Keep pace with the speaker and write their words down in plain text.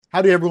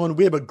Howdy, everyone.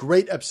 We have a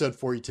great episode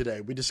for you today.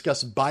 We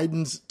discuss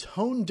Biden's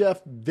tone-deaf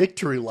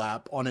victory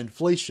lap on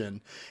inflation.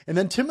 And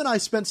then Tim and I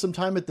spent some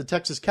time at the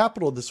Texas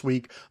Capitol this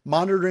week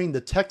monitoring the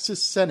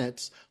Texas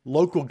Senate's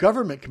local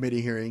government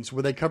committee hearings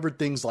where they covered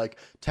things like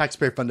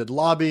taxpayer-funded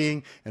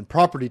lobbying and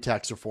property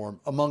tax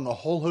reform, among a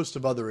whole host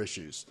of other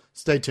issues.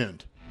 Stay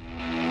tuned.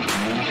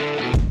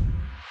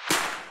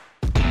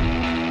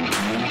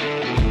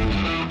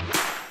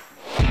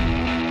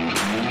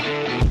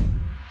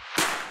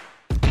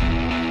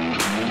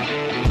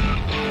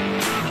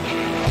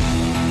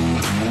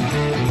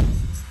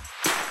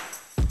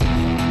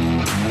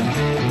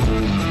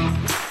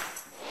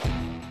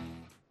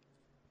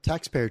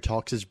 Taxpayer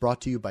Talks is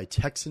brought to you by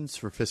Texans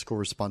for Fiscal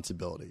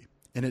Responsibility,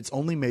 and it's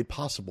only made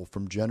possible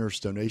from generous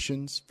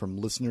donations from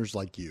listeners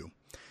like you.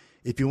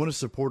 If you want to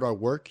support our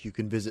work, you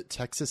can visit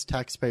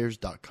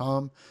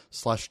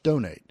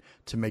texastaxpayers.com/donate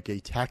to make a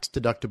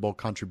tax-deductible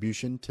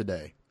contribution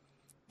today.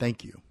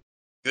 Thank you.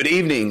 Good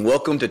evening.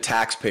 Welcome to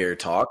Taxpayer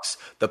Talks,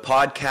 the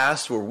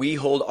podcast where we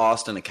hold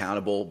Austin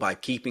accountable by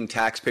keeping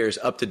taxpayers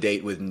up to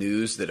date with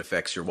news that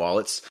affects your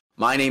wallets.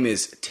 My name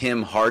is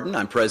Tim Harden.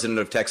 I'm president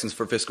of Texans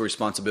for Fiscal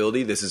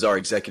Responsibility. This is our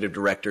executive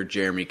director,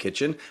 Jeremy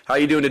Kitchen. How are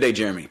you doing today,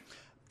 Jeremy?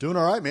 Doing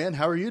all right, man.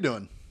 How are you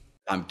doing?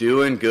 I'm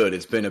doing good.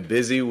 It's been a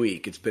busy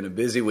week.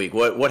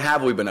 What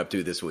have we been up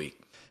to this week?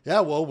 Yeah,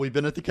 well, we've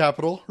been at the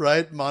Capitol,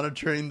 right,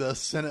 monitoring the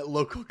Senate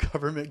Local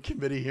Government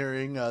Committee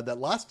hearing that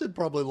lasted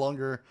probably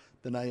longer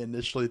than I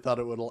initially thought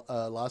it would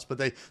last. But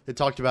they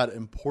talked about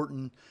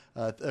important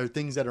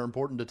things that are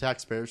important to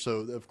taxpayers.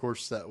 So, of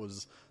course, that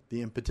was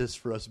the impetus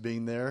for us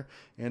being there.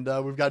 And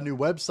we've got a new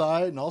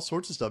website and all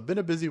sorts of stuff. Been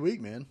a busy week,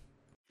 man.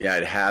 Yeah,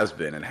 it has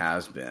been.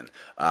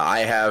 I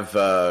have,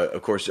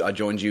 of course, I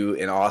joined you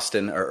in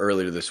Austin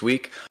earlier this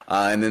week.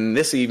 And then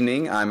this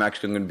evening, I'm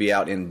actually going to be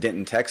out in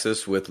Denton,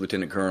 Texas with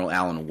Lieutenant Colonel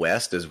Alan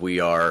West as we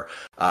are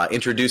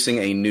introducing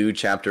a new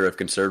chapter of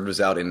conservatives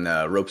out in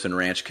Ropes and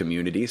Ranch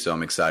community. So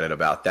I'm excited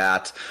about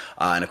that.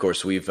 And of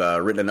course, we've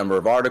written a number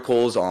of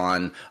articles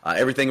on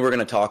everything we're going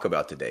to talk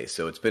about today.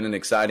 So it's been an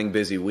exciting,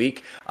 busy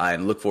week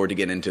and look forward to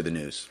getting into the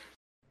news.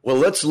 Well,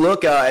 let's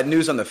look at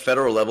news on the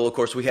federal level. Of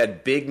course, we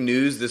had big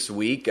news this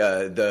week.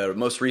 The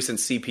most recent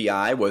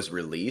CPI was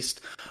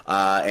released,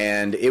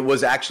 and it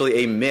was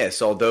actually a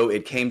miss, although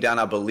it came down,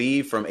 I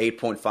believe, from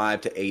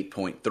 8.5 to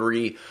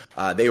 8.3.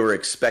 They were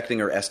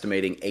expecting or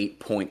estimating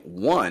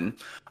 8.1.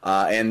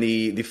 And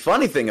the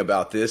funny thing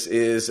about this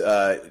is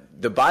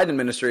the Biden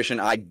administration,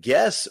 I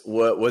guess,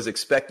 was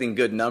expecting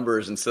good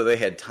numbers, and so they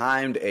had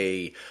timed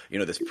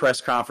this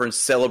press conference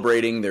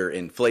celebrating their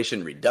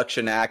Inflation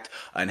Reduction Act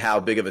and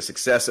how big of a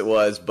success it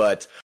was,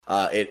 but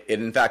it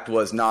in fact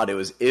was not. It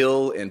was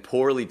ill and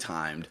poorly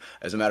timed.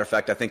 As a matter of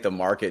fact, I think the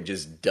market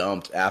just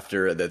dumped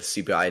after the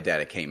CPI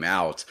data came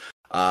out.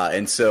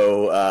 And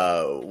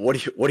so what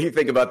do you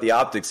think about the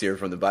optics here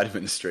from the Biden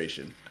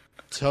administration?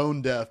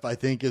 Tone deaf, I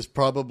think, is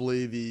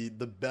probably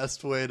the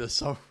best way to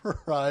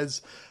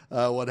summarize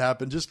what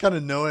happened. Just kind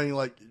of knowing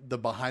like the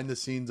behind the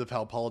scenes of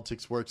how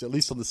politics works, at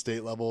least on the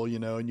state level,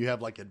 and you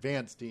have like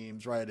advanced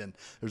teams, right? And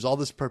there's all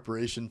this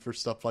preparation for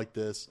stuff like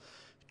this.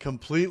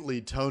 Completely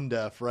tone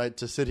deaf, right?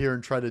 To sit here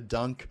and try to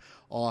dunk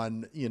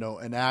on,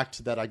 an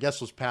act that I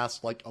guess was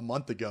passed like a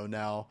month ago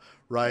now,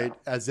 right?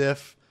 Yeah.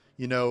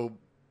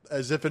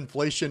 As if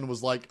inflation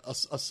was like a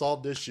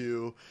solved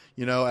issue,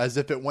 as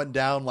if it went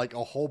down like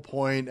a whole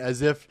point,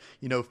 as if,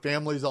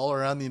 families all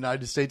around the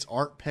United States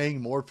aren't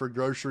paying more for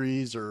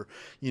groceries or,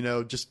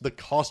 just the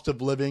cost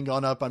of living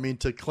gone up. I mean,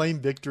 to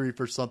claim victory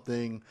for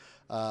something,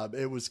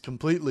 it was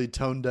completely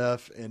tone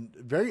deaf and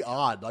very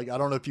odd. Like, I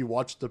don't know if you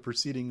watched the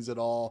proceedings at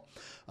all,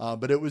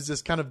 but it was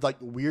this kind of like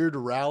weird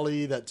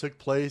rally that took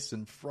place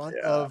in front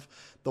of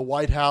the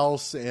White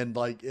House. And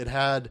like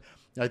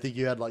I think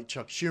you had like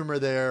Chuck Schumer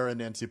there and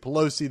Nancy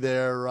Pelosi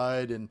there,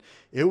 right? And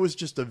it was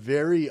just a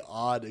very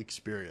odd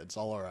experience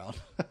all around.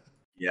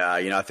 Yeah,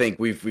 I think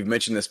we've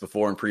mentioned this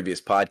before in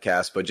previous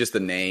podcasts, but just the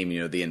name,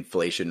 the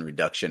Inflation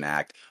Reduction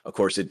Act, of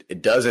course,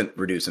 it doesn't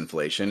reduce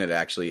inflation. It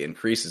actually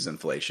increases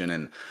inflation.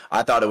 And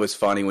I thought it was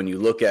funny when you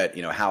look at,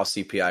 how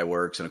CPI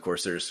works. And of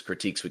course, there's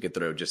critiques we could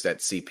throw just at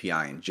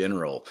CPI in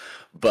general.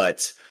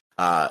 But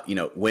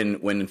when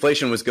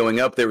inflation was going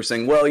up, they were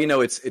saying, well,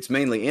 it's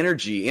mainly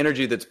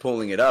energy that's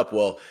pulling it up.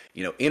 Well,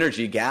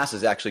 gas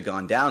has actually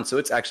gone down. So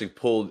it's actually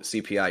pulled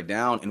CPI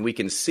down. And we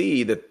can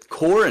see that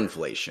core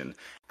inflation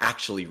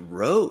actually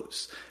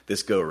rose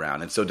this go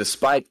around. And so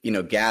despite,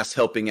 gas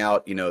helping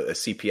out, a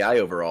CPI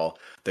overall,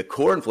 the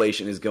core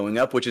inflation is going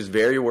up, which is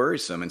very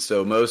worrisome. And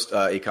so most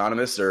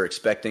economists are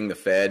expecting the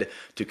Fed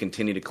to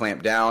continue to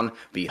clamp down,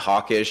 be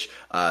hawkish.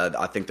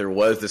 I think there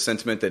was the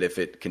sentiment that if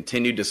it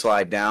continued to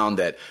slide down,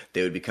 that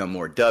they would become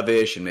more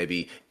dovish and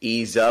maybe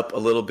ease up a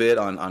little bit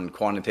on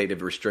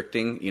quantitative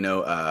restricting,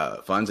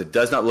 funds. It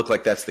does not look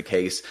like that's the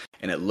case.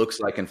 and it looks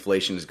like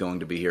inflation is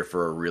going to be here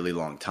for a really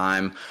long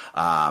time,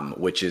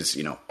 which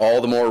is,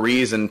 all the more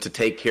reason to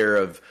take care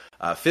of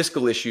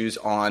fiscal issues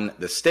on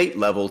the state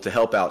level to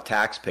help out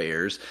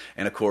taxpayers.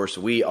 And of course,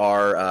 we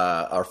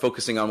are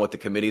focusing on what the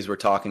committees were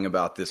talking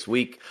about this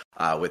week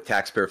with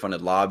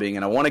taxpayer-funded lobbying.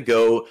 And I want to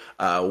go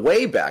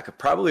way back,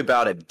 probably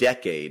about a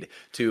decade,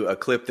 to a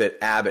clip that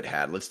Abbott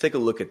had. Let's take a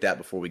look at that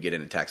before we get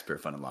into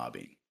taxpayer-funded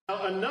lobbying.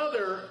 Now,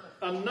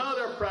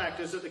 another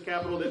practice at the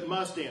Capitol that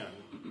must end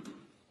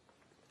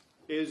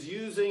is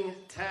using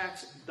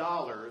tax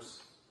dollars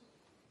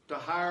to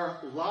hire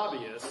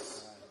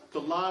lobbyists to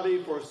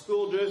lobby for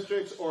school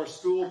districts or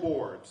school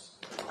boards.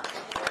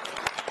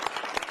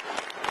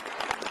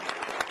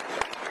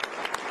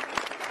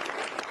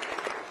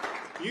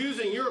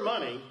 Using your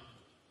money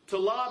to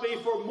lobby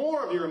for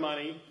more of your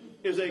money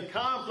is a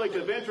conflict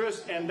of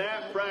interest, and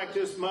that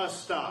practice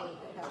must stop.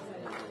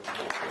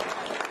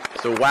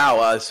 So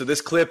wow, so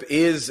this clip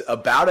is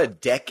about a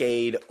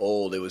decade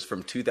old. It was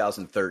from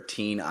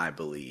 2013, I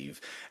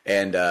believe.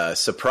 And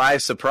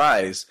surprise,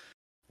 surprise,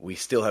 we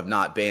still have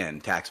not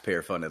banned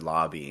taxpayer-funded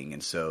lobbying.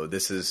 And so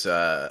this is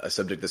a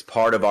subject that's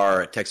part of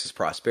our Texas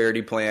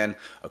Prosperity Plan.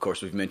 Of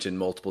course, we've mentioned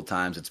multiple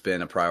times it's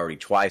been a priority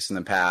twice in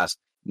the past.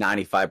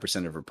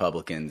 95% of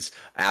Republicans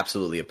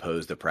absolutely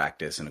oppose the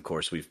practice. And of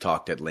course, we've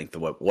talked at length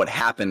of what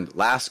happened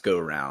last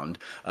go-round.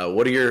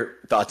 What are your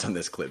thoughts on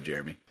this clip,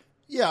 Jeremy?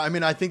 Yeah, I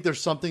mean, I think there's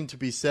something to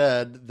be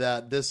said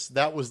that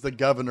that was the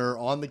governor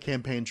on the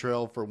campaign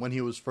trail for when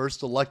he was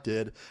first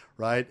elected,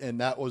 right? And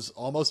that was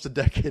almost a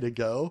decade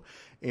ago.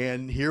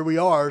 And here we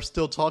are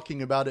still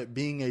talking about it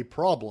being a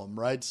problem,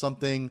 right?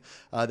 Something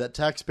that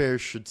taxpayers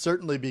should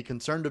certainly be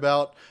concerned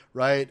about,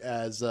 right?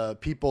 As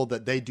people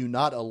that they do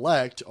not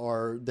elect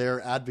are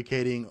there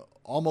advocating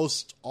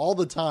almost all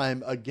the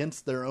time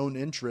against their own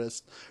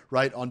interest,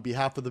 right, on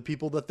behalf of the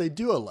people that they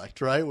do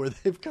elect, right, where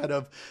they've kind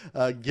of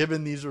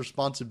given these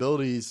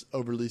responsibilities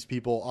over these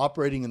people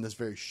operating in this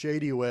very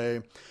shady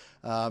way.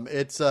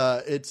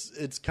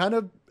 It's kind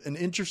of an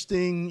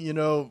interesting,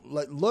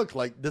 look,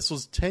 like this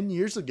was 10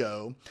 years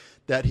ago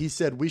that he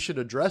said we should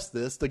address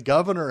this. The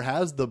governor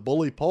has the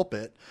bully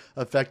pulpit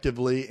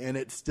effectively, and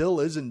it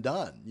still isn't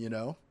done,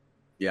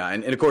 Yeah,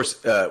 and of course,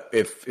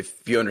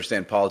 if you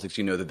understand politics,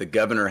 you know that the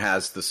governor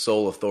has the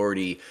sole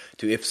authority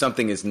to, if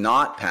something is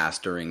not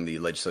passed during the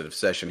legislative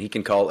session, he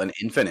can call an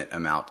infinite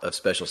amount of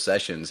special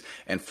sessions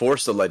and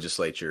force the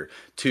legislature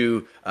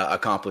to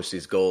accomplish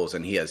these goals,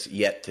 and he has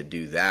yet to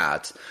do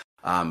that.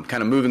 Kind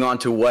of moving on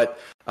to what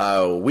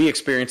we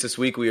experienced this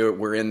week,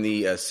 we're in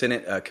the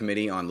Senate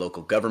Committee on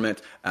Local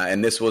Government,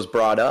 and this was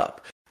brought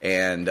up.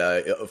 And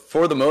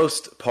for the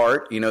most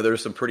part,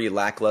 there's some pretty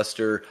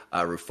lackluster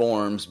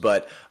reforms,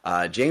 but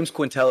James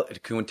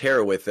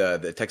Quintero with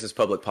the Texas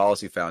Public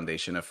Policy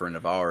Foundation, a friend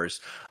of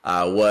ours,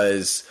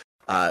 was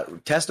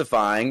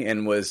testifying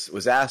and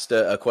was asked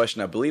a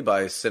question, I believe,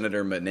 by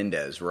Senator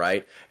Menendez,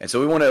 right? And so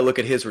we want to look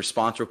at his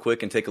response real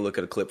quick and take a look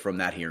at a clip from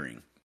that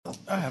hearing.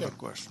 I have a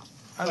question.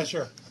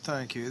 Sure.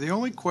 Thank you. The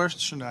only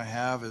question I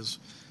have is,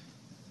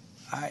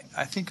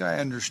 I think I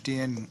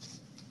understand.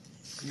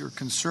 Your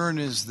concern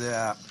is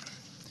that,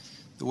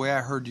 the way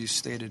I heard you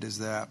state it, is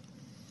that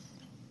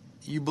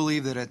you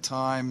believe that at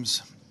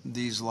times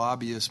these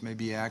lobbyists may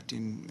be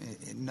acting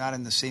not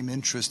in the same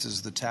interest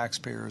as the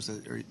taxpayers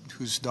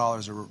whose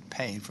dollars are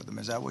paying for them.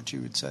 Is that what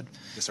you had said?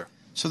 Yes, sir.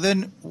 So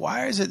then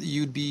why is it that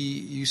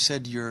you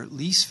said your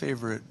least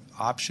favorite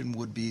option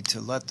would be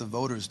to let the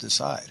voters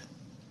decide?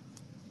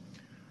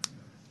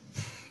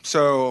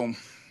 So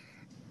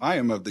I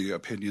am of the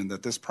opinion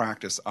that this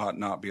practice ought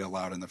not be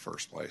allowed in the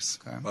first place.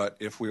 Okay. But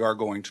if we are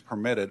going to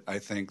permit it, I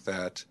think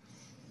that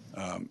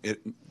it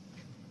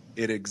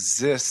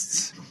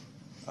exists.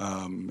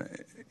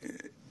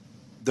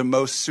 The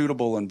most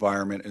suitable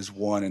environment is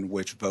one in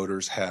which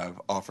voters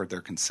have offered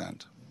their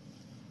consent.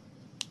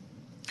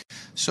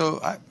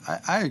 So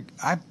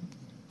I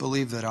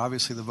believe that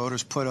obviously the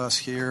voters put us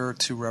here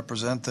to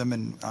represent them,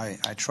 and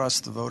I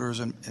trust the voters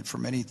and for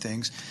many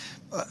things.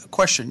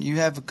 Question: you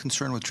have a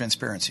concern with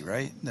transparency,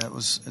 right?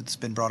 It's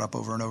been brought up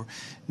over and over.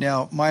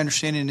 Now, my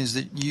understanding is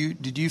that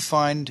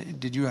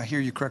did I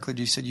hear you correctly?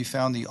 You said you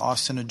found the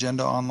Austin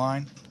agenda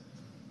online?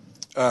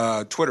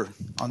 Twitter,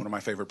 one of my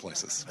favorite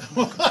places.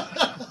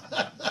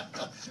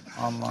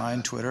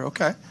 Online, Twitter,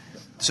 okay.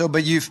 So,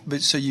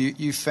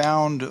 you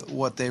found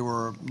what they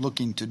were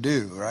looking to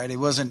do, right? It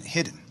wasn't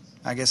hidden,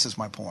 I guess is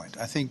my point.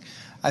 I think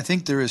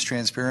there is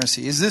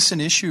transparency. Is this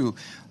an issue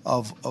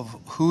of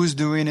who's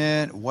doing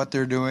it, what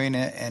they're doing,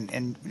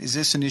 and is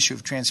this an issue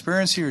of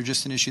transparency or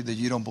just an issue that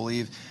you don't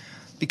believe?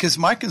 Because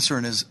my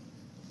concern is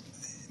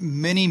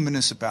many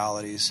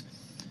municipalities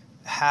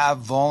have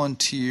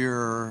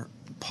volunteer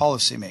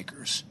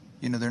policymakers.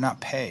 They're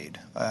not paid,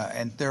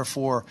 and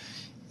therefore,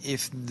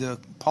 if the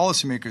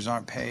policymakers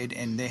aren't paid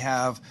and they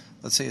have,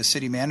 let's say, a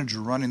city manager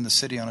running the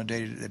city on a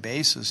day-to-day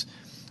basis,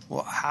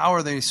 well, how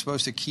are they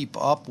supposed to keep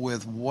up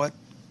with what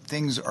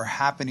things are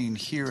happening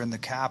here in the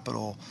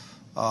Capitol?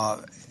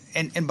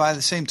 And by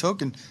the same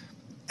token,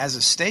 as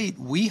a state,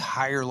 we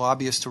hire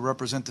lobbyists to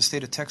represent the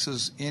state of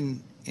Texas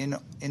in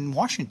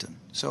Washington.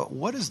 So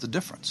what is the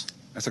difference?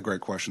 That's a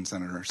great question,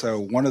 Senator. So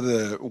one of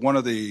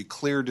the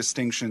clear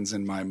distinctions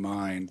in my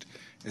mind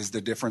is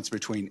the difference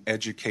between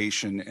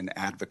education and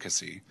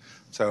advocacy.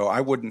 So I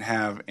wouldn't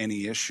have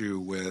any issue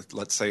with,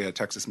 let's say, a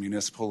Texas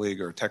Municipal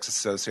League or Texas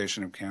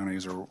Association of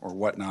Counties or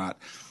whatnot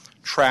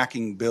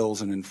tracking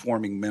bills and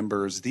informing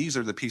members. These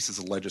are the pieces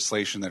of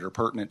legislation that are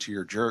pertinent to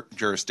your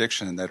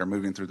jurisdiction and that are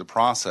moving through the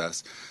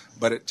process.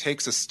 But it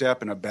takes a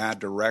step in a bad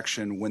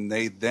direction when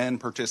they then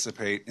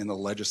participate in the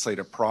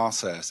legislative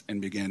process and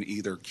begin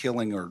either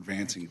killing or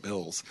advancing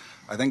bills.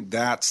 I think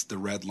that's the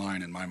red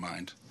line in my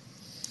mind.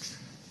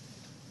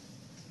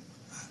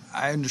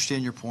 I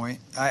understand your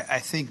point. I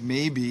think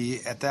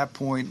maybe at that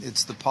point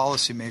it's the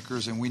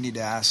policymakers, and we need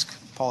to ask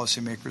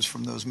policymakers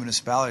from those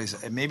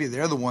municipalities. And maybe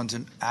they're the ones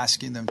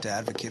asking them to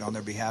advocate on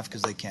their behalf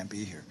because they can't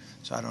be here.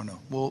 So I don't know.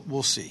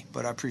 We'll see.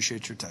 But I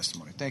appreciate your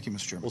testimony. Thank you,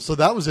 Mr. Chairman. Well, so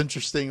that was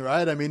interesting,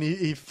 right? I mean,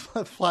 he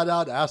flat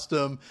out asked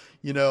him,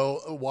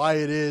 why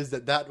it is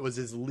that was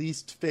his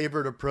least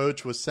favorite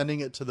approach, was sending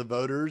it to the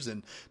voters.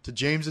 And to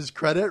James's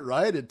credit,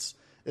 right,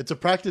 it's a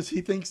practice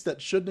he thinks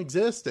that shouldn't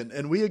exist.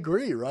 And we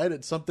agree, right?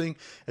 It's something,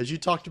 as you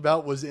talked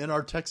about, was in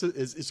our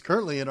Texas, is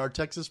currently in our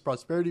Texas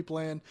Prosperity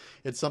Plan.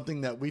 It's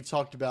something that we've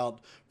talked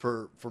about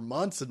for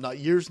months, if not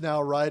years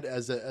now, right?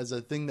 As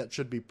a thing that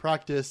should be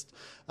practiced.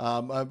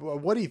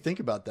 What do you think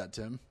about that,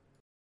 Tim?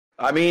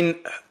 I mean,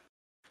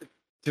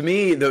 to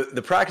me,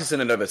 the practice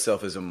in and of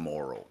itself is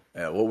immoral.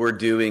 What we're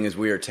doing is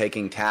we are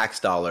taking tax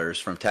dollars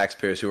from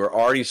taxpayers who are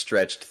already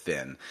stretched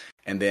thin.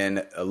 And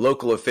then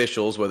local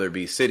officials, whether it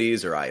be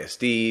cities or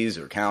ISDs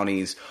or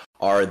counties,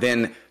 are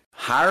then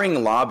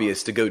hiring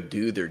lobbyists to go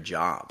do their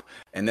job.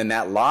 And then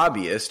that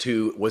lobbyist,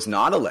 who was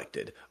not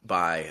elected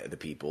by the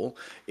people,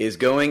 is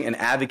going and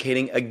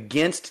advocating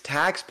against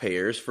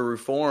taxpayers for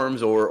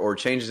reforms or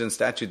changes in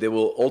statute that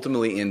will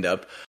ultimately end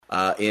up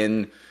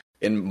in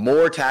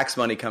more tax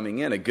money coming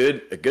in. A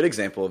good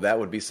example of that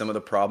would be some of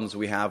the problems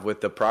we have with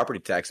the property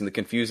tax and the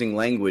confusing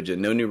language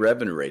and no new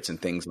revenue rates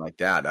and things like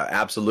that.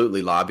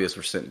 Absolutely, lobbyists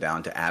were sent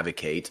down to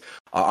advocate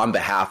on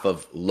behalf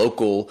of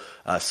local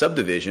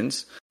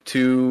subdivisions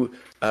to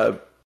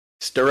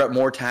stir up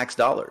more tax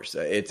dollars.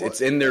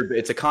 It's in there.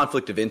 It's a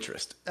conflict of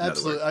interest.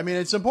 Absolutely. I mean,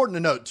 it's important to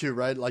note too,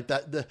 right? Like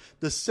that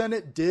the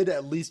Senate did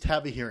at least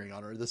have a hearing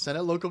on it. The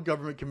Senate Local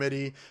Government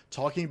Committee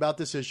talking about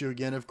this issue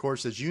again, of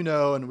course, as you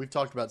know, and we've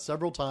talked about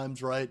several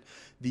times, right?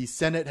 The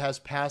Senate has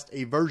passed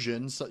a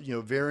version,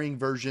 varying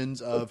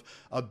versions of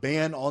a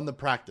ban on the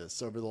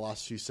practice over the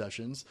last few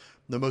sessions.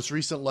 The most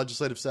recent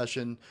legislative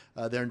session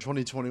there in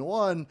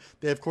 2021,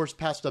 they of course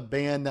passed a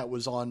ban that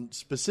was on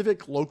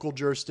specific local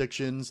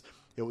jurisdictions.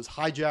 It was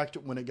hijacked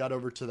when it got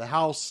over to the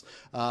House,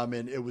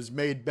 and it was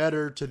made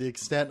better to the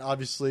extent,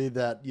 obviously,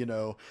 that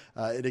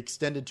it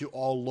extended to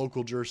all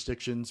local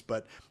jurisdictions,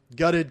 but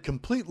gutted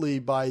completely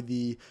by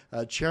the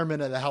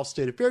chairman of the House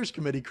State Affairs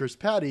Committee, Chris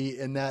Patty,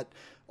 in that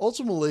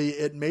ultimately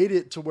it made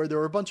it to where there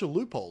were a bunch of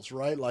loopholes,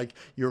 right? Like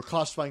you're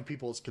classifying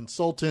people as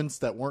consultants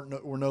that were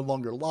no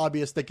longer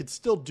lobbyists. They could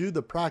still do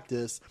the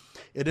practice.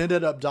 It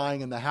ended up dying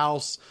in the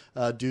House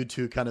due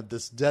to kind of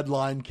this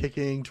deadline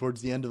kicking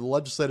towards the end of the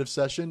legislative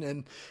session.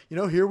 And,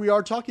 here we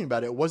are talking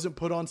about it. It wasn't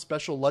put on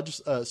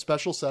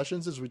special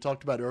sessions, as we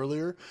talked about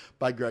earlier,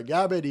 by Greg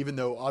Abbott, even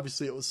though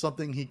obviously it was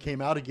something he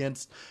came out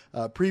against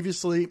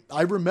previously.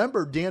 I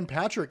remember Dan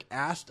Patrick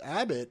asked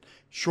Abbott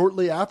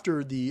shortly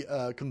after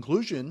the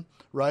conclusion,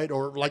 right,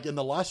 or like in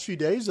the last few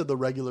days of the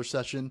regular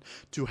session,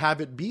 to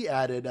have it be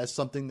added as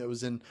something that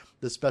was in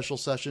the special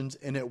sessions,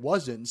 and it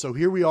wasn't. So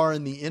here we are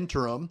in the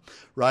interim,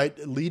 right,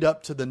 lead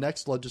up to the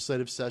next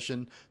legislative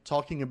session,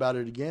 talking about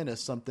it again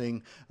as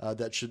something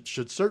that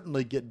should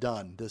certainly get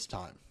done this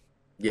time.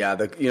 Yeah,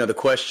 the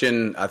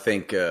question I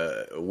think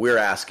we're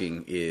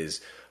asking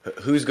is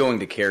who's going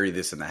to carry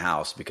this in the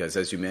House? Because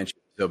as you mentioned,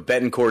 so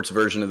Betancourt's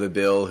version of the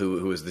bill,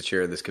 who was the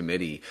chair of this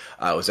committee,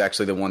 was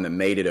actually the one that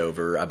made it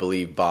over. I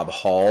believe Bob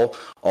Hall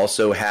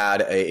also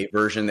had a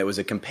version that was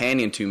a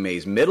companion to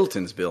Mays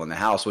Middleton's bill in the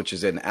House, which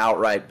is an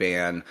outright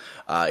ban.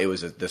 It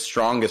was the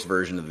strongest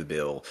version of the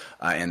bill,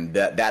 and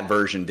that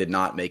version did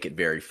not make it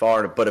very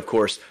far. But of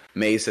course,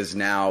 Mays has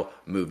now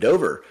moved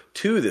over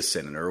to the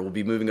Senate, or will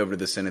be moving over to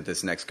the Senate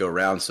this next go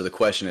round. So the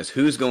question is,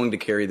 who's going to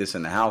carry this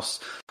in the House?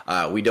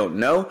 We don't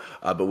know,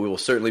 but we will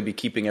certainly be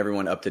keeping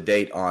everyone up to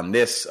date on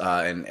this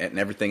and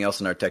everything else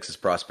in our Texas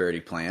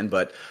Prosperity Plan.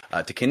 But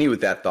to continue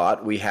with that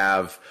thought, we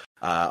have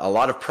a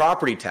lot of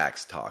property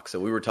tax talk. So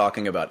we were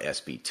talking about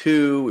SB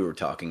 2, we were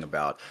talking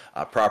about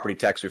property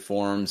tax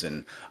reforms,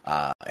 and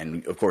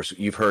of course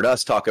you've heard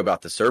us talk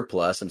about the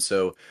surplus. And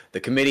so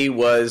the committee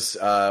was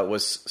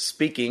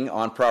speaking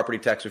on property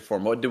tax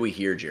reform. What do we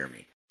hear,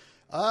 Jeremy?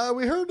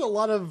 We heard a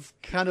lot of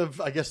kind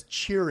of, I guess,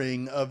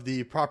 cheering of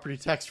the Property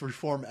Tax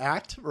Reform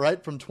Act,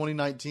 right, from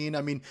 2019.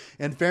 I mean,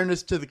 in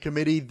fairness to the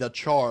committee, the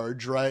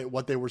charge, right,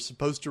 what they were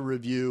supposed to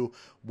review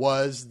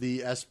was the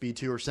SB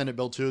 2 or Senate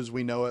Bill 2 as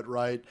we know it,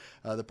 right?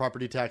 The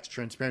Property Tax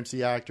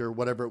Transparency Act or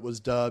whatever it was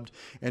dubbed,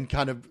 and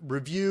kind of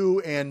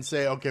review and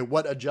say, okay,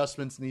 what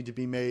adjustments need to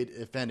be made,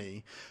 if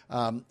any.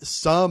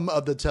 Some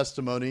of the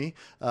testimony,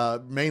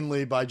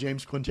 mainly by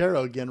James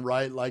Quintero again,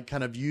 right, like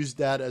kind of used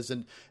that as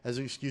an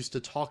excuse to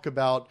talk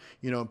about,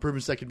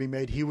 improvements that could be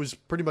made. He was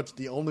pretty much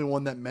the only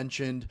one that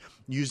mentioned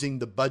using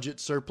the budget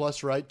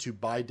surplus, right, to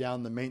buy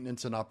down the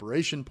maintenance and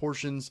operation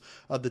portions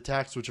of the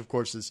tax, which of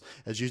course is,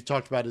 as you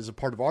talked about, is a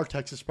part of our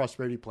Texas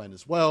Prosperity Plan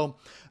as well.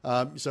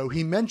 So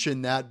he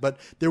mentioned that, but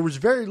there was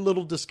very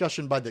little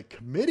discussion by the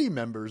committee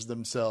members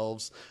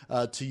themselves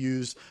to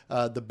use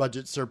the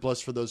budget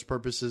surplus for those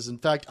purposes. In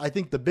fact, I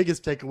think the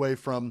biggest takeaway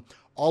from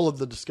all of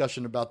the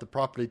discussion about the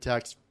property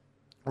tax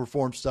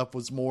reform stuff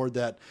was more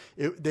that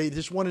they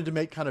just wanted to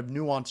make kind of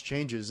nuanced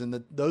changes,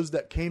 and those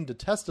that came to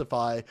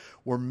testify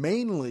were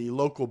mainly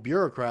local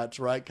bureaucrats,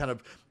 right? Kind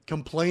of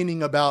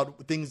complaining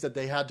about things that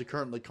they had to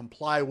currently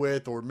comply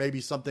with, or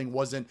maybe something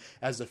wasn't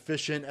as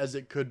efficient as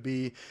it could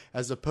be,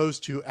 as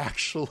opposed to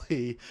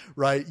actually,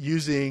 right,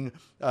 using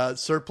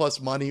surplus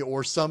money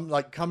or some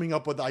like coming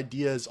up with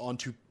ideas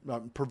onto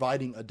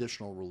providing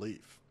additional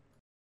relief.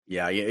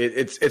 Yeah,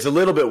 it's a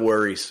little bit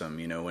worrisome,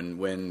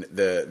 when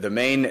the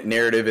main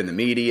narrative in the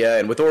media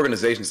and with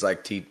organizations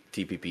like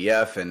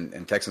TPPF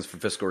and Texans for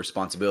Fiscal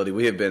Responsibility,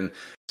 we have been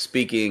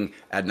speaking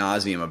ad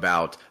nauseum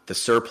about the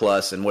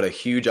surplus and what a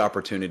huge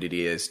opportunity it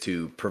is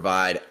to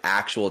provide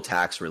actual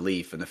tax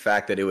relief, and the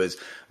fact that it was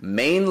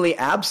mainly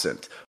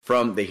absent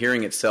from the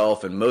hearing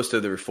itself, and most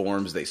of the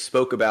reforms they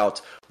spoke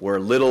about were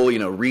little,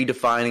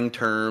 redefining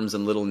terms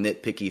and little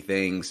nitpicky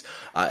things.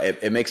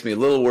 It makes me a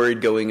little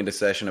worried going into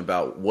session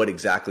about what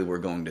exactly we're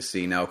going to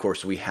see. Now, of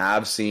course, we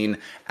have seen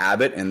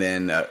Abbott, and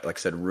then, like I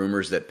said,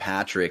 rumors that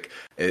Patrick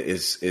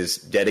is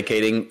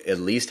dedicating at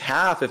least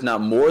half, if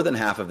not more than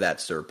half of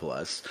that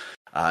surplus.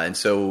 And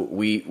so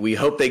we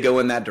hope they go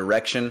in that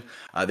direction.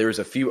 There was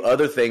a few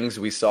other things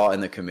we saw in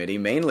the committee,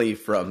 mainly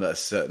from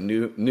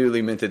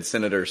newly minted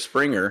Senator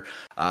Springer.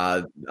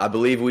 I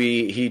believe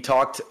he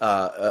talked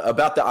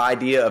about the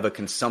idea of a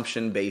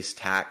consumption-based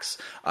tax,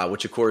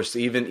 which of course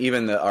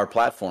even our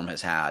platform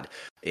has had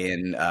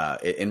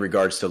in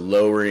regards to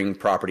lowering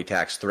property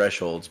tax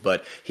thresholds.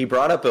 But he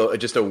brought up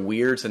just a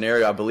weird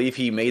scenario. I believe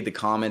he made the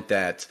comment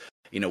that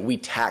we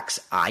tax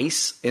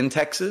ice in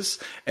Texas.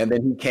 And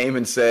then he came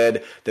and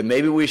said that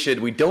maybe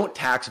we don't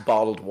tax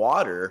bottled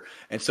water.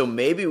 And so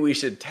maybe we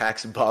should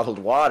tax bottled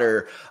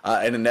water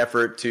in an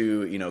effort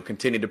to,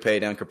 continue to pay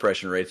down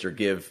compression rates or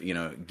give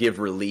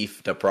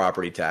relief to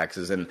property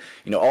taxes. And,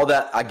 all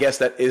that, I guess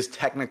that is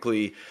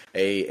technically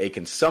a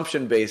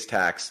consumption-based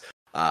tax.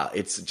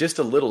 It's just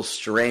a little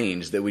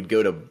strange that we'd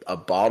go to a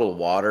bottled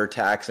water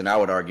tax. And I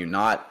would argue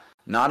not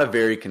a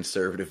very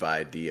conservative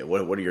idea.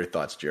 What are your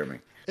thoughts, Jeremy?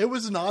 It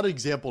was an odd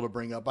example to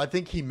bring up. I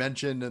think he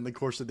mentioned in the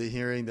course of the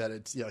hearing that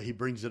it's, he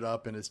brings it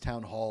up in his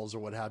town halls or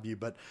what have you.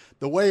 But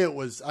the way it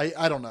was,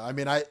 I don't know. I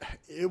mean,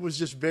 it was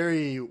just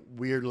very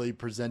weirdly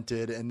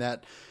presented, and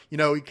that, he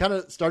kind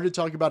of started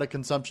talking about a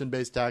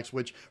consumption-based tax,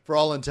 which for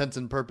all intents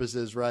and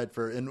purposes, right,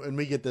 and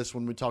we get this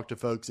when we talk to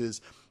folks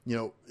is,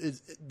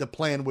 the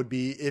plan would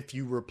be if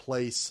you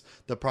replace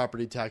the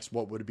property tax,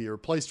 what would it be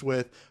replaced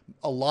with?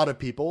 A lot of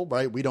people,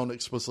 right? We don't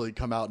explicitly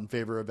come out in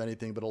favor of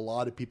anything, but a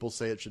lot of people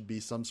say it should be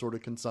some sort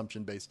of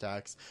consumption-based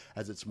tax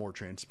as it's more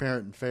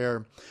transparent and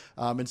fair.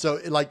 And so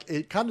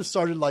it kind of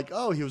started like,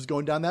 oh, he was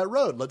going down that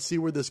road. Let's see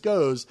where this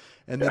goes.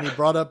 And then he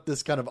brought up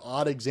this kind of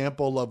odd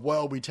example of,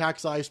 well, we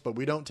tax ice, but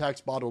we don't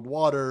tax bottled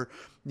water.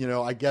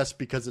 I guess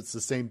because it's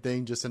the same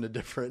thing, just in a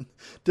different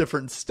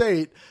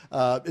state,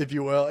 if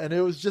you will. And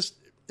it was just,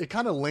 it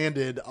kind of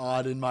landed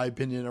odd in my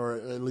opinion, or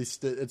at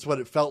least it's what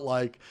it felt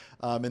like.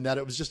 And that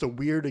it was just a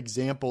weird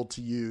example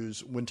to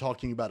use when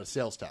talking about a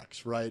sales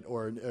tax, right?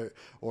 Or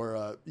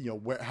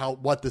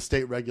what the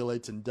state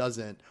regulates and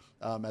doesn't,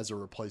 as a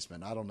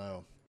replacement. I don't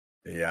know.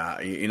 Yeah,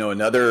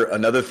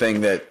 another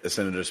thing that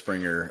Senator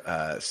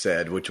Springer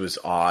said, which was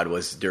odd,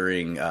 was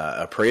during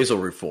appraisal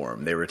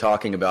reform. They were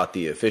talking about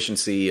the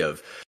efficiency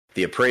of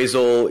the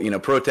appraisal,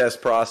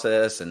 protest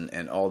process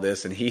and all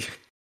this, and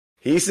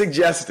he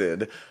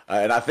suggested,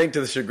 and I think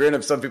to the chagrin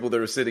of some people that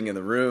were sitting in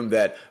the room,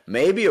 that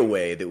maybe a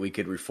way that we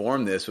could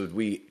reform this would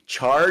we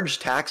charge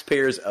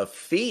taxpayers a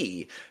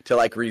fee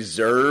to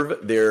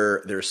reserve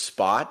their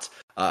spot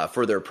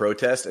for their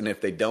protest, and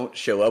if they don't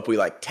show up, we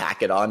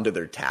tack it onto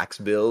their tax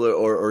bill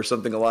or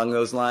something along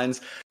those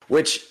lines.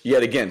 Which,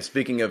 yet again,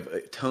 speaking of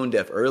tone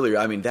deaf earlier,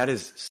 I mean, that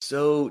is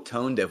so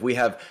tone deaf. We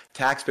have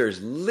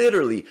taxpayers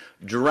literally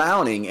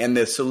drowning, and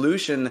the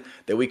solution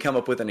that we come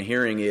up with in a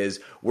hearing is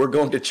we're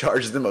going to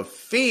charge them a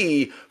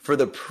fee for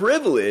the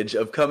privilege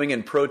of coming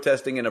and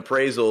protesting an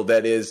appraisal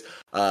that is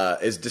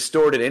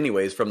distorted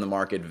anyways from the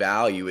market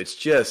value. It's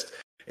just,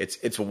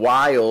 it's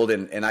wild,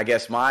 and I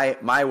guess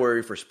my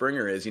worry for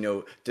Springer is,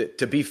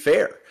 to be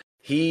fair,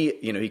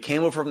 he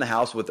came over from the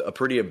House with a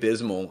pretty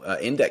abysmal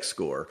index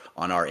score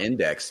on our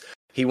index.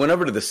 He went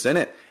over to the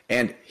Senate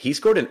And he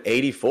scored an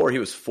 84. He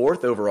was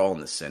 4th overall in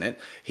the Senate.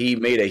 He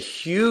made a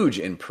huge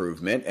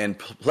improvement and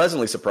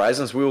pleasantly surprised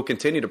us. We will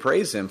continue to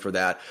praise him for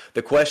that.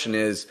 The question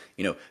is,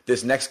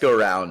 this next go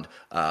around,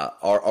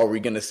 are we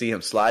going to see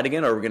him slide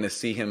again, or are we going to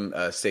see him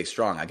stay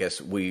strong? I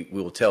guess we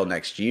will tell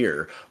next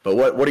year. But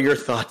what are your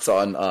thoughts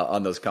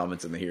on those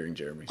comments in the hearing,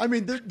 Jeremy? I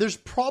mean, there's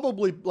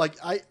probably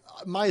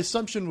my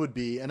assumption would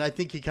be, and I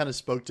think he kind of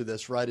spoke to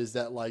this, right, is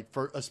that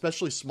for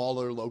especially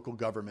smaller local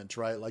governments,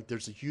 right,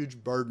 there's a huge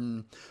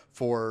burden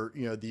for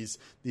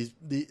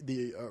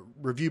the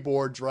review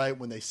boards, right,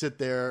 when they sit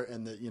there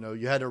and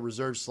you had a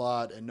reserve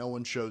slot and no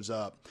one shows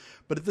up.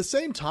 But at the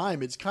same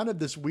time, it's kind of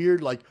this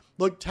weird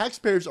look,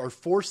 taxpayers are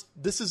forced.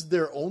 This is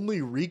their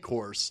only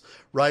recourse,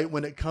 right,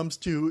 when it comes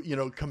to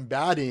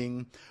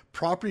combating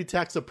property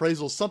tax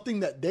appraisals, something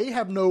that they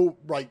have no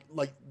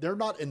they're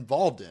not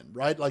involved in,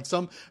 right?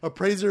 Some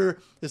appraiser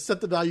has set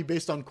the value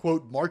based on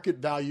quote market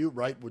value,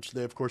 right, which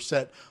they of course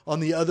set on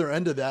the other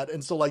end of that.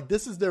 And so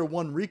this is their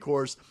one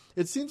recourse.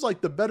 It seems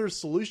like the better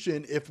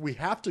solution, if we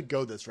have to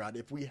go this route,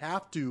 if we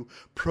have to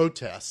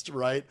protest,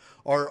 right,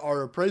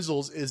 our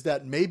appraisals, is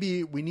that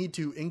maybe we need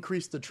to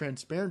increase the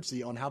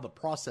transparency on how the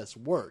process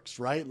works,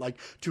 right?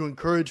 To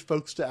encourage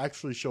folks to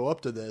actually show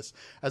up to this,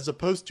 as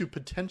opposed to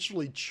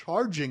potentially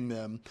charging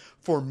them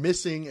for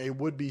missing a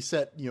would-be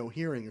set,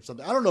 hearing or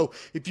something. I don't know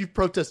if you've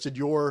protested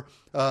your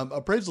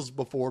appraisals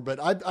before, but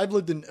I've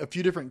lived in a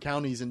few different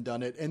counties and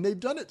done it, and they've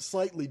done it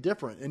slightly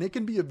different, and it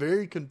can be a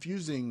very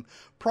confusing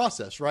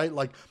process, right?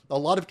 A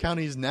lot of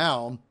counties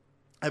now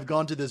have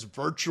gone to this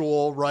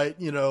virtual, right,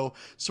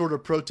 sort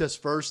of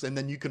protest first, and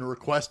then you can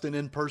request an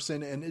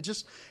in-person. And it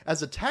just,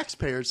 as a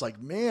taxpayer, it's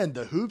man,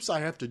 the hoops I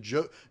have to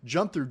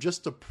jump through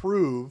just to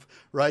prove,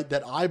 right,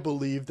 that I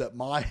believe that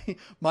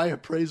my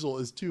appraisal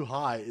is too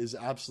high is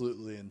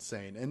absolutely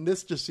insane. And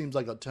this just seems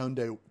like a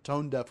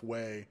tone-deaf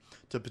way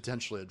to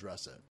potentially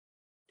address it.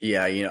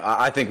 Yeah,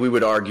 I think we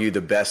would argue the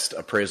best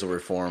appraisal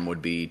reform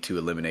would be to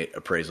eliminate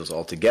appraisals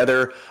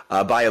altogether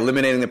by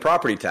eliminating the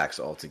property tax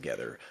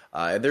altogether.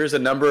 There's a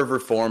number of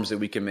reforms that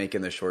we can make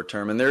in the short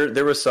term, and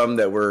there were some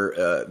that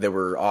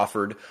were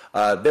offered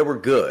that were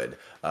good.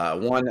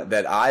 One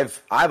that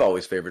I've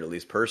always favored, at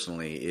least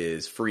personally,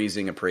 is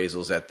freezing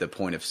appraisals at the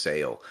point of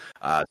sale.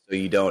 So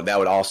that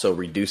would also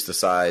reduce the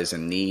size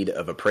and need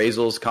of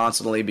appraisals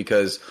constantly,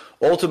 because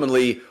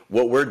ultimately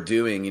what we're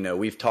doing,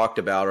 we've talked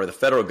about, or the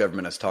federal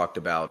government has talked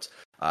about,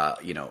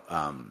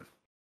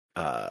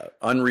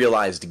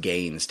 unrealized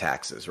gains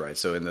taxes, right?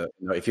 So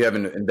if you have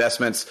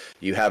investments,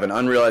 you have an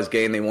unrealized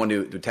gain, they want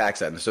to tax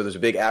that. And so there's a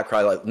big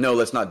outcry no,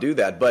 let's not do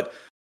that. But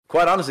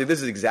quite honestly,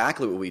 this is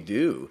exactly what we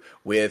do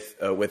with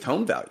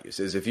home values.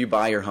 Is if you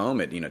buy your home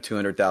at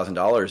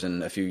 $200,000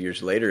 and a few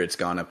years later it's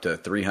gone up to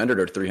 $300,000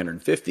 or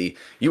 $350,000,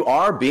 you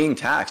are being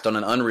taxed on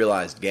an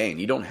unrealized gain.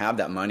 You don't have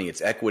that money;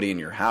 it's equity in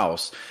your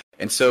house,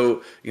 and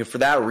so for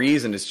that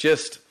reason, it's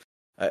just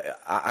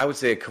I would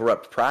say a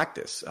corrupt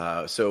practice.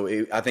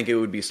 So I think it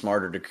would be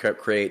smarter to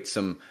create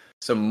some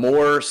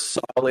more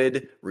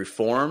solid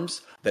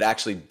reforms that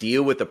actually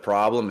deal with the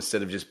problem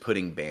instead of just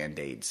putting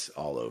Band-Aids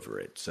all over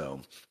it.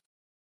 So.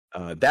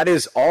 That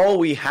is all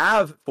we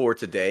have for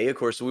today. Of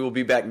course, we will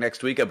be back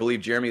next week. I believe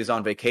Jeremy is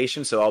on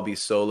vacation, so I'll be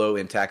solo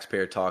in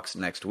Taxpayer Talks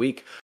next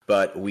week.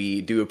 But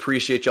we do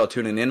appreciate y'all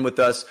tuning in with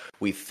us.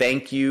 We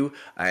thank you,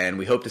 and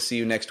we hope to see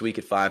you next week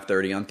at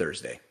 5:30 on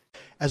Thursday.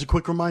 As a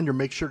quick reminder,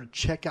 make sure to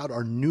check out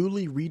our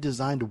newly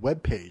redesigned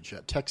webpage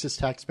at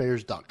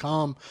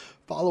TexasTaxpayers.com.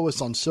 Follow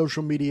us on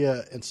social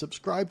media and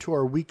subscribe to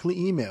our weekly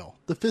email,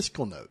 The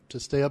Fiscal Note,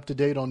 to stay up to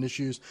date on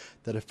issues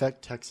that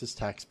affect Texas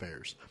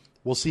taxpayers.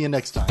 We'll see you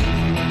next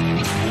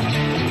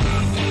time.